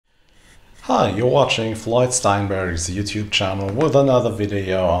Hi, you're watching Floyd Steinberg's YouTube channel with another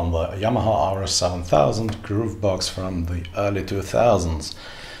video on the Yamaha RS7000 groovebox from the early 2000s.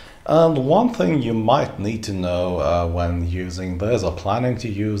 And one thing you might need to know when using this or planning to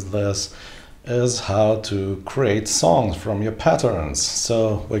use this is how to create songs from your patterns.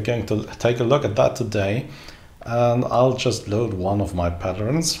 So we're going to take a look at that today, and I'll just load one of my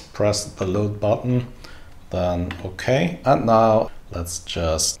patterns, press the load button, then OK, and now let's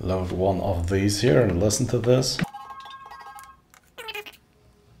just load one of these here and listen to this.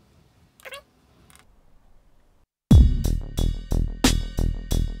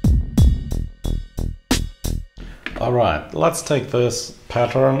 Alright, let's take this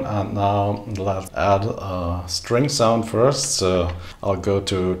pattern and now let's add a string sound first. So I'll go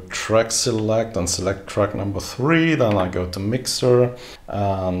to track select and select track number 3, then I go to mixer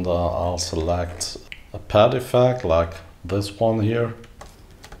and I'll select a pad effect like this one here.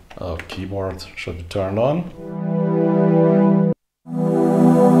 Keyboard should be turned on.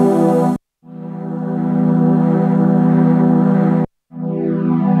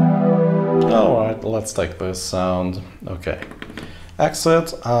 Alright, let's take this sound. Okay,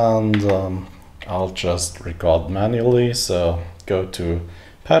 exit, and I'll just record manually. So go to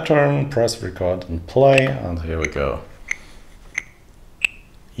pattern, press record and play, and here we go.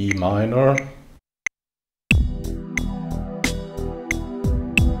 E minor.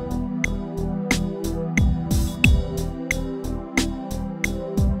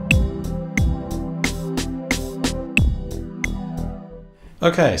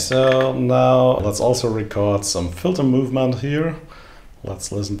 Okay, so now let's also record some filter movement here.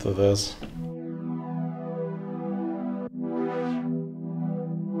 Let's listen to this.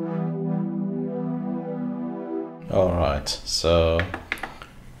 Alright, so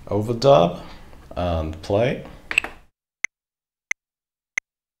overdub and play.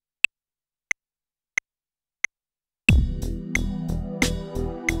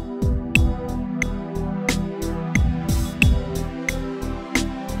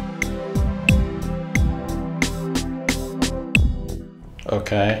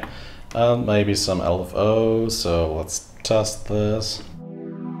 Okay, and maybe some LFO, so let's test this.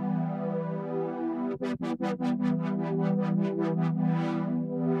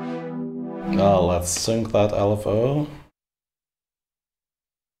 Now let's sync that LFO.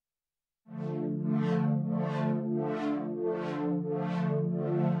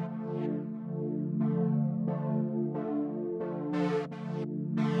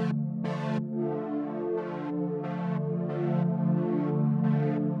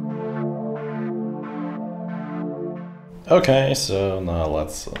 Okay, so now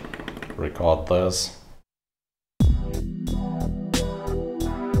let's record this.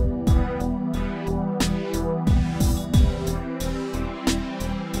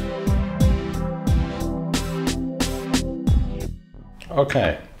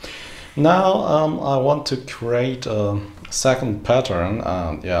 Okay, now I want to create a second pattern,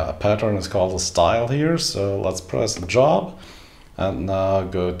 and yeah, a pattern is called a style here. So let's press job and now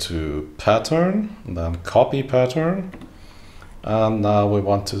go to pattern, and then copy pattern. And now we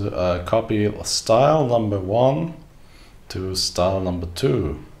want to copy style number 1 to style number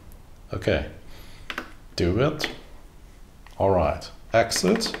 2. Okay, do it. Alright,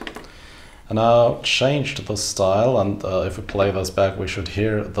 exit. And now change the style, and if we play this back we should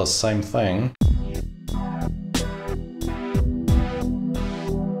hear the same thing.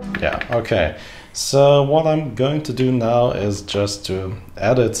 Yeah, okay. So what I'm going to do now is just to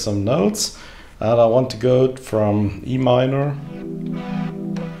edit some notes. And I want to go from E minor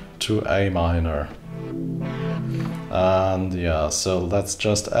to A minor. And yeah, so let's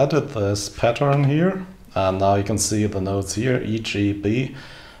just edit this pattern here. And now you can see the notes here, E, G, B.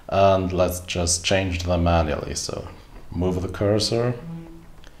 And let's just change them manually. So move the cursor.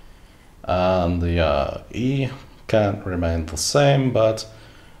 And the E can remain the same, but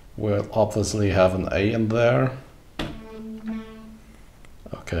we'll obviously have an A in there.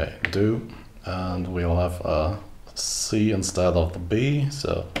 Okay, do. And we'll have a C instead of the B,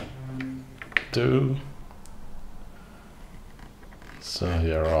 so do. So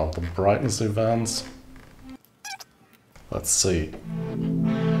here are the brightness events. Let's see.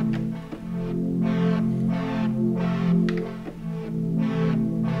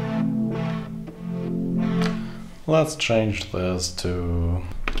 Let's change this to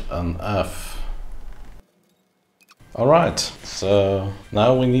an F. Alright, so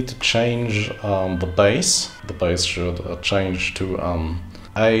now we need to change the bass. The bass should change to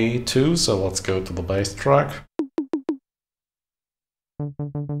A2, so let's go to the bass track.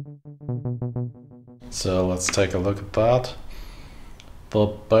 So let's take a look at that. the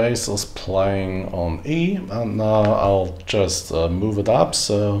bass is playing on E, and now I'll just move it up.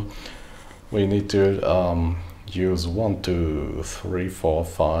 So we need to use 1, 2, 3, 4,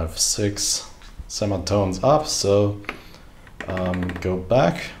 5, 6 semitones up. So go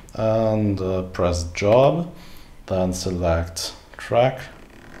back and press Job, then select Track,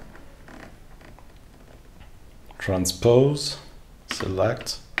 Transpose,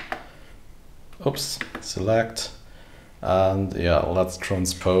 select, and yeah, let's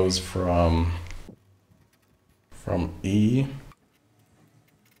transpose from E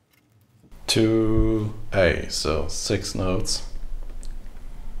to A, so 6 notes.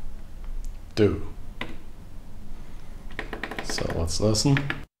 Do. So let's listen.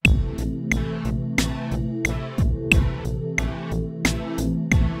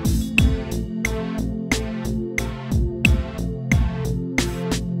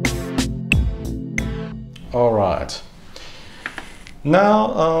 All right.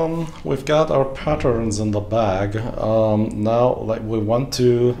 Now we've got our patterns in the bag. Now we want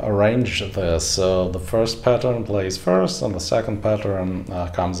to arrange this. So the first pattern plays first and the second pattern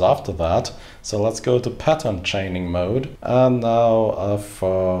comes after that. So let's go to pattern chaining mode. And now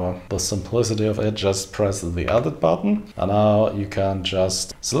for the simplicity of it, just press the edit button. And now you can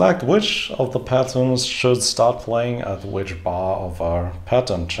just select which of the patterns should start playing at which bar of our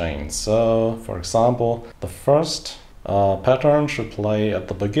pattern chain. So for example, the first pattern should play at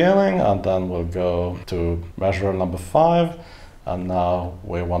the beginning, and then we'll go to measure number 5, and now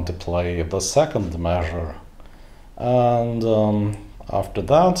we want to play the second measure, and after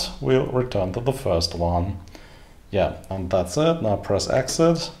that we'll return to the first one. Yeah, and that's it. Now press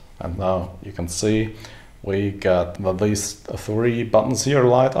exit, and now you can see we got these 3 buttons here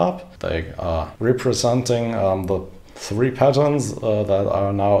light up. They are representing the 3 patterns that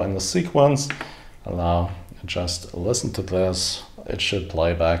are now in the sequence. And now just listen to this, it should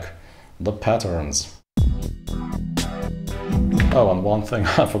play back the patterns. Oh, and one thing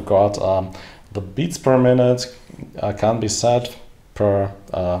I forgot, the beats per minute can be set per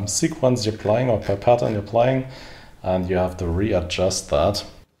sequence you're playing or per pattern you're playing, and you have to readjust that.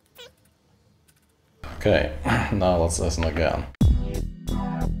 Okay, now let's listen again.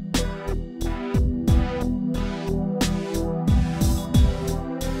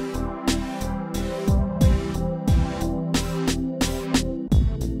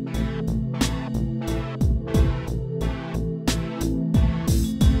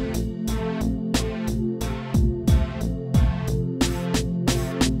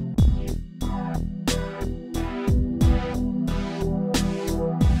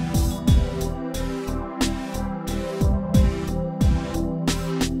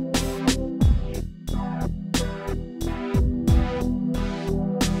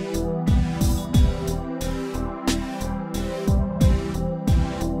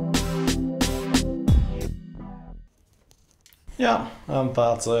 Yeah, and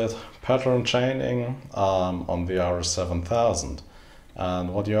that's it. Pattern chaining on the RS7000.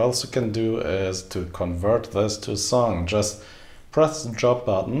 And what you also can do is to convert this to song. Just press the job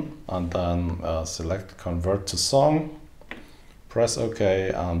button and then select convert to song, press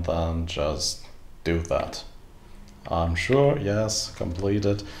OK, and then just do that. I'm sure, yes,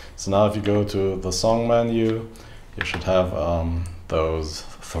 completed. So now if you go to the song menu, you should have those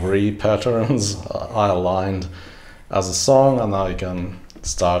 3 patterns aligned as a song, and now you can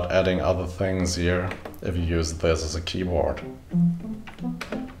start adding other things here if you use this as a keyboard.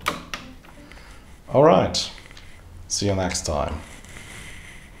 Alright, see you next time.